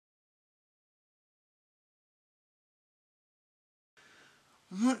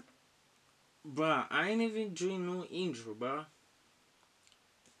What? Bruh, I ain't even doing no intro, bruh.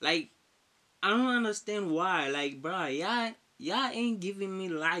 Like, I don't understand why. Like, bruh, y'all ain't giving me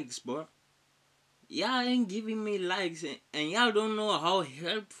likes, bruh. Y'all ain't giving me likes, and y'all don't know how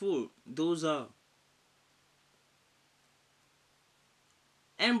helpful those are.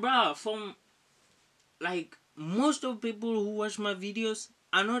 And bruh, from like most of people who watch my videos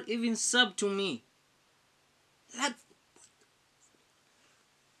are not even sub to me. Like,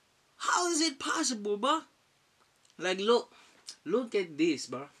 how is it possible, bruh? Like, look at this,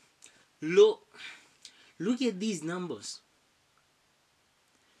 bruh. Look at these numbers.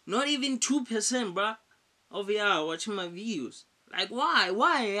 Not even 2%, bruh, of y'all watching my videos. Like, why?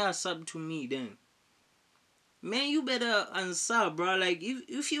 Why y'all sub to me then? Man, you better unsub, bruh. Like,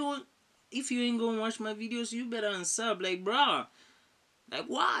 if you ain't gonna watch my videos, you better unsub. Like, bruh. Like,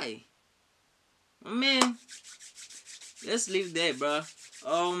 why? Man, let's leave that, bruh.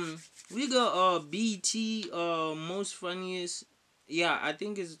 We got BT most funniest. Yeah, I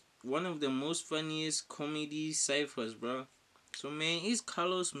think it's one of the most funniest comedy ciphers, bruh. So man, it's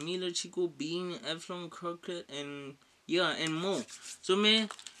Carlos, Miller, Chico, Bean, Eflon, Crockett, and yeah, and more. So man,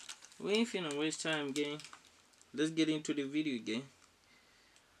 we ain't finna waste time, gang. Let's get into the video, gang.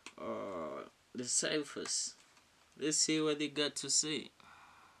 The ciphers. Let's see what they got to say.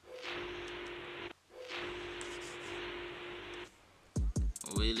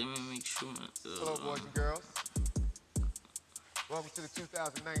 Wait, let me make sure. Hello, boys and girls. Welcome to the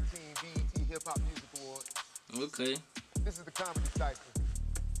 2019 BET Hip Hop Music Awards. Okay. This is the comedy cycle.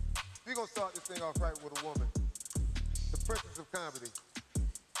 We're gonna start this thing off right with a woman. The princess of comedy.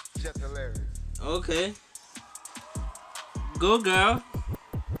 Just hilarious. Okay. Go, girl.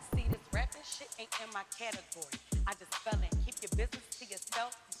 See, this rapping shit ain't in my category. I just fell in. Keep your business to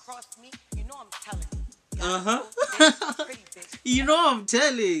yourself. You cross me, you know I'm telling you. Pretty bitch. You know I'm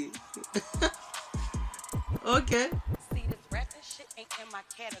telling. Okay. See, this rapping shit ain't in my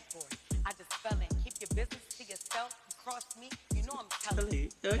category. I just fell in. Keep your business to yourself. You cross me, you know I'm telling you.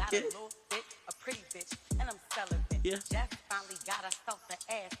 Okay. Got a little bit, a pretty bitch, and I'm celibate. Yeah. Just finally got herself an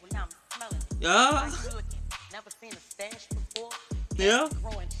ass when I'm smelling it. Yeah. How you looking? Never seen a stash before? Yeah.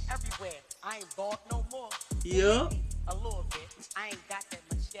 Growing everywhere. I ain't bald no more. Yeah. A little bit. I ain't got that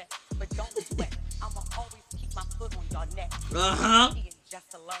much yet. But don't sweat. I'ma always keep my foot on your neck. She is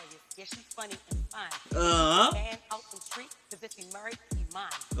just hilarious. Yeah, she's funny and fine. Man out the street, cause if he married, he mine.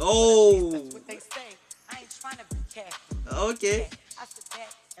 Oh. That's what they say. I ain't trying to be casting. Okay. I sit back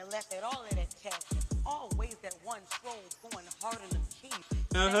and laugh at all of that casting. Always that one troll going harder than keys.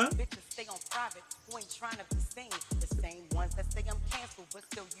 Bitches stay on private who ain't trying to be seen. The same ones that say I'm canceled but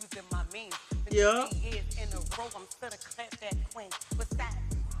still using my means. Yeah. 3 years in a row, I'm still a clap that queen. What's that?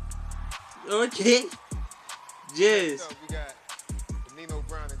 Okay. Yes. Next up, we got Nino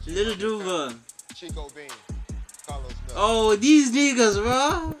Brown and Little Duva. Chico Bean. Carlos Nuts. Oh, these niggas,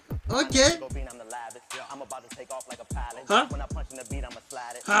 bro. Okay. I'm about to take off like a pilot. Huh? When I punch in the beat, I'ma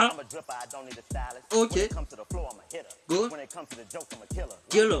slide it. Huh? I'm a dripper, I don't need a stylist. Okay. When it comes to the floor, I'm a hitter. Good. When it comes to the jokes, I'm a killer.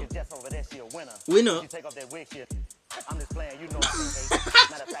 Killer. Just over there, she a winner. Winner. She take off that wig shit. I'm just playing, you know I can't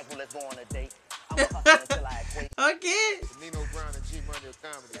hate. Matter of fact, well, let's go on a date. I'm a hustler until I equate. Okay. Nino Brown and G Money of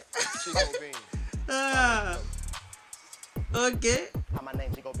comedy. Chico Bean. Okay. Hi, my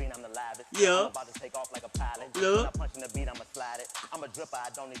name's Chico Bean, I'm the livest. Yeah. I'm about to take off like a pilot. Yeah. When I punch in the beat, I'ma slide it. I'm a dripper, I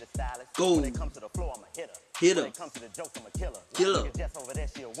don't need a stylist. Go. When it comes to the floor, I'm a hitter. Hitter. When it comes to the jokes, I'm a killer. Killer. Just over there,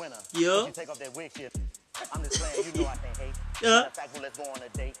 she a winner. Yeah. She take off that wig shit. I'm just playing, you know I can't hate. Yeah. Matter of fact, well, let's go on a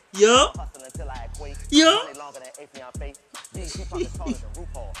date. Yeah. I'm hustling until I equate. Yeah. Money longer than Afion face. BET pockets taller than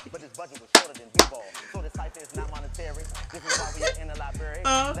RuPaul. But this budget was shorter than Duval. So the Cypher is not monetary. This is why we are in the library.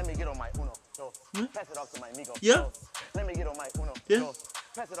 Let me get on my uno. So, pass it off to my amigo. Yeah. So, let me get on my uno. Yeah. So,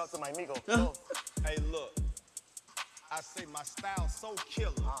 pass it off to my amigo. So, Hey, look. I say my style so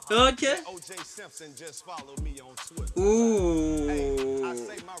killer. Okay. O.J. Simpson just followed me on Twitter. Ooh. Hey, I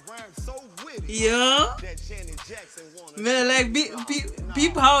say my rhyme so witty. Yeah. That Janet Jackson wanna. Man, like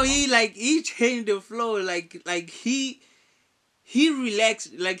people how he changed the flow, like he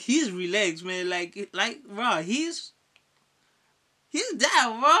relaxed, like he's relaxed, man, like bro, he's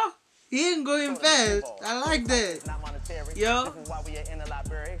down, bro. He ain't going fast. I like that. not monetary. Yo. This is why we are in the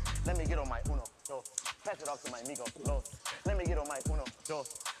library. Let me get on my uno. So, pass it off to my amigo. So, let me get on my uno. So,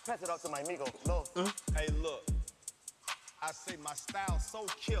 pass it off to my amigo. So, Hey, look. I say my style so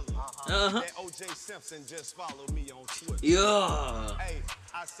killer. That O.J. Simpson just followed me on Twitter. Yeah. Hey,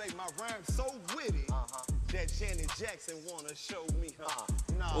 I say my rhyme so witty. That Janet Jackson wanna show me, huh?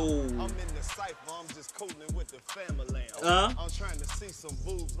 Nah, Oh. I'm in the Cypher, I'm just cooling with the family. I'm trying to see some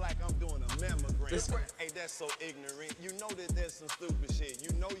boobs like I'm doing a mammogram. Hey, that's so ignorant. You know that there's some stupid shit.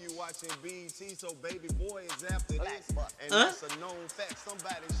 You know you watching BET, so baby boy is after this. And that's a known fact.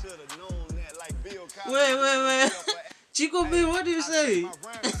 Somebody should have known that. Like Bill Cosby. Wait. Chico B, what do you say? My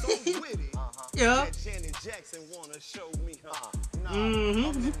rhyme so witty. Yeah. That Janet Jackson wanna show me, huh? Nah,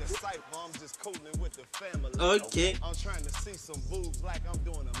 I'm in the Cypher, I'm just cooling with the family. Okay. I'm trying to see some boobs like I'm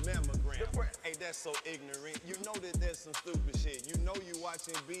doing a mammogram. Hey, that's so ignorant. You know that there's some stupid shit. You know you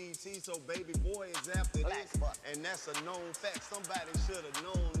watching BET, so baby boy is after this. And that's a known fact. Somebody should have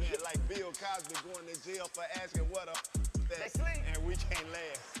known that. Like Bill Cosby going to jail for asking what a that's. And we can't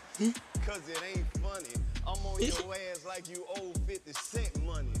laugh. Cause it ain't funny. I'm on your ass like you owe 50 cent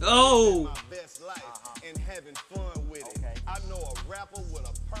money. Oh. My best life and having fun with it. I know a rapper with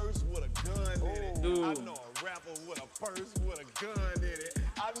a purse with a gun in it. I know a rapper with a purse with a gun in it.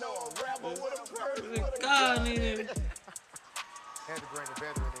 I know a rapper with a purse with a gun in it. Had to bring the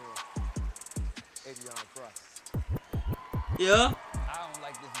veteran in. Avion Cross. Yeah. I don't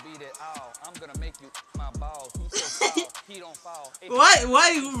like this beat at all. I'm gonna make you my balls. He's so foul, he don't fall.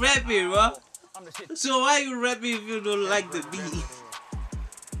 Why you rapping, bro? I'm the shit. So why you rapping if you don't like the beat?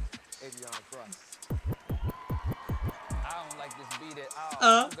 Avion Cross. I don't like this beat at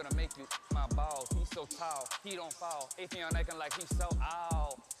all. I'm gonna make you my balls. He's so tall, he don't fall. If you acting like he's so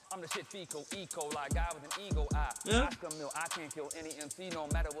ow. I'm the shit fecal, like guy with an ego eye. I can't kill any MC no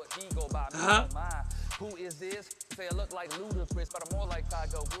matter what he go by. Who is this? Say I look like Ludacris, but I'm more like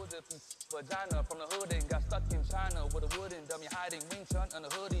Tiger Woods. Vagina from the hood and got stuck in China with a wooden dummy hiding Wing Chun under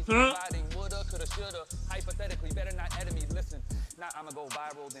hoodies. Riding woulda, coulda, shoulda. Hypothetically, better not enemy. Listen, now I'ma go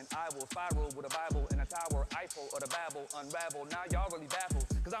viral, then I will spiral with a Bible in a tower, Eiffel or the Babel unravel. Now y'all really baffled,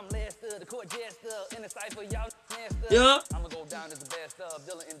 cause I'm Lester, the court jester in the Cypher, y'all nasty. Yeah. I'ma go down as the best of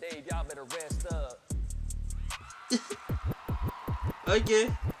Dylan and Dave, y'all better rest up. Okay.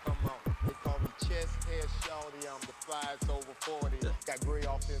 Come on. They call me chest hair shorty. I'm the flies over 40. Got gray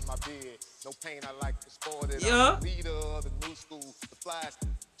off in my beard. No pain, I like to sport it. Yeah. I'm the leader of the new school. The flies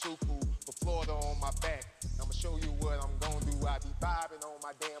too cool. For Florida on my back. I'ma show you what I'm gonna do. I be vibing on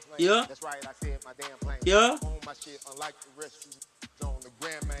my damn plane. Yeah. That's right, I said my damn plane. Yeah. On my shit, unlike the rest of you on the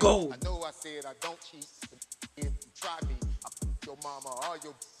grand man. Go. I know I said I don't cheat. If you try me, I your mama or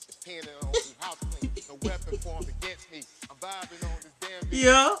your depending on who house clean. No weapon formed against me. I'm vibing on this damn beat.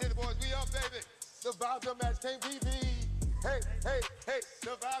 Yeah. Say the boys, we up, baby. The vibe, the match can't be me. Hey, the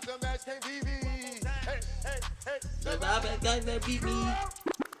vibe, the match can't be me. Hey, The vibe guy that beat me.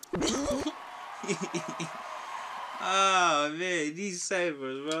 Oh man, these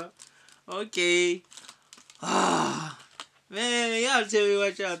Cyphers, bro. Okay. Man, y'all tell me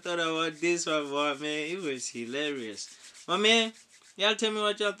what y'all thought about this one, boy, man. It was hilarious. But man, y'all tell me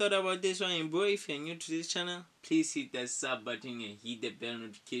what y'all thought about this one. And bro, if you're new to this channel, please hit that sub button and hit the bell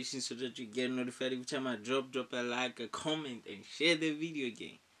notification so that you get notified every time I drop a like, a comment, and share the video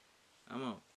game. I'm out.